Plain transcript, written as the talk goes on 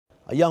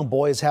A young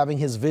boy is having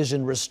his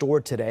vision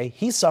restored today.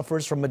 He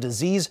suffers from a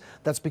disease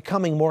that's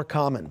becoming more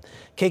common.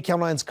 KCAL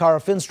 9's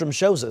Finnstrom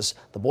shows us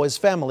the boy's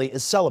family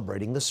is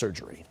celebrating the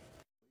surgery.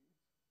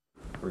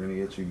 We're going to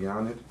get you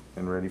gowned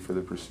and ready for the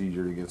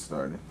procedure to get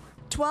started.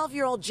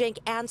 12-year-old Jake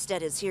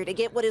Anstett is here to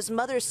get what his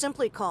mother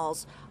simply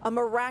calls a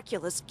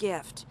miraculous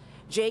gift.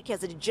 Jake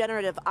has a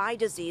degenerative eye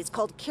disease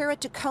called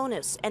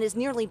keratoconus and is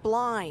nearly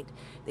blind.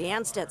 The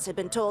Anstetts had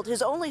been told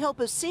his only hope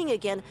of seeing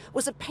again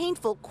was a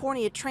painful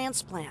cornea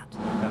transplant.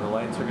 Now the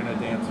lights are going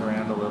to dance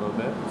around a little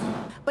bit.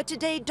 But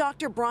today,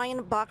 Dr.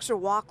 Brian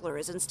Boxer-Walkler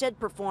is instead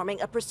performing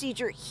a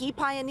procedure he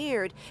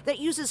pioneered that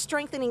uses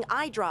strengthening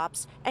eye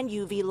drops and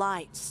UV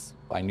lights.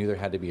 I knew there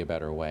had to be a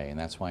better way, and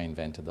that's why I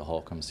invented the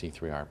Holcomb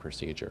C3R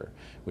procedure,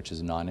 which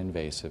is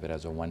non-invasive. It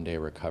has a one-day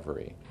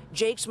recovery.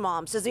 Jake's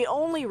mom says the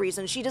only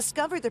reason she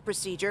discovered the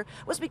procedure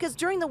was because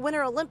during the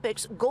Winter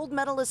Olympics, gold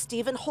medalist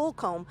Stephen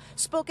Holcomb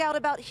spoke out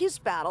about his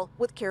battle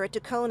with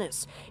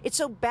keratoconus. It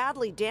so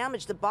badly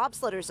damaged the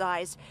bobsledder's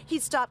eyes,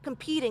 he'd stopped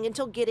competing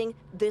until getting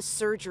this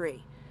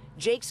surgery.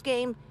 Jake's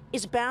game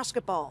is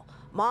basketball.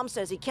 Mom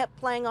says he kept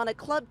playing on a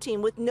club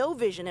team with no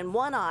vision in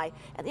one eye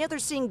and the other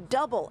seeing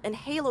double and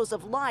halos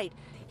of light.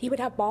 He would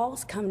have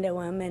balls come to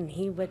him and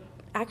he would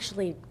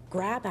actually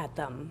grab at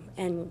them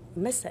and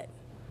miss it.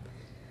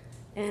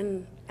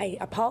 And I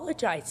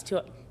apologized to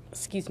him,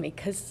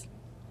 because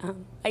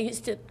I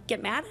used to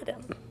get mad at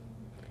him.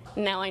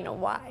 Now I know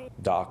why.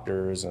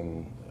 Doctors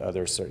and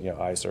other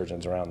eye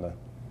surgeons around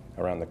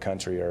the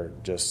country are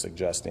just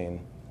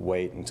suggesting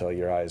wait until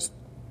your eyes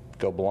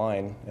go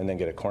blind and then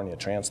get a cornea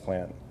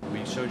transplant.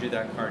 We showed you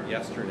that card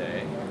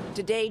yesterday.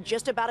 Today,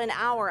 just about an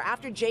hour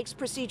after Jake's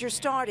procedure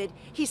started,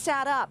 he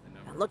sat up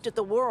and looked at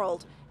the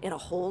world in a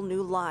whole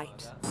new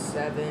light.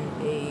 7,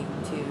 8,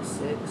 2,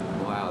 6.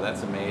 Wow,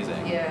 that's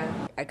amazing. Yeah.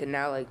 I could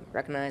now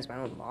recognize my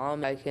own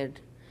mom. I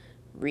could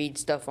read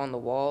stuff on the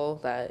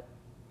wall that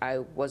I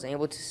wasn't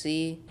able to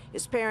see.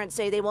 His parents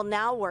say they will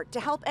now work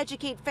to help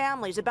educate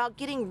families about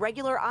getting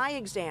regular eye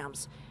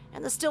exams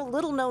and the still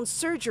little-known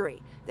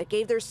surgery that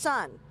gave their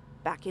son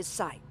back his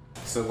sight.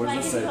 So what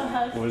does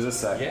this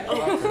say?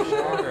 Yeah, for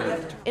sure.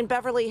 In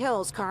Beverly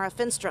Hills,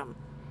 Finnstrom,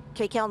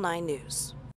 KCAL 9 News.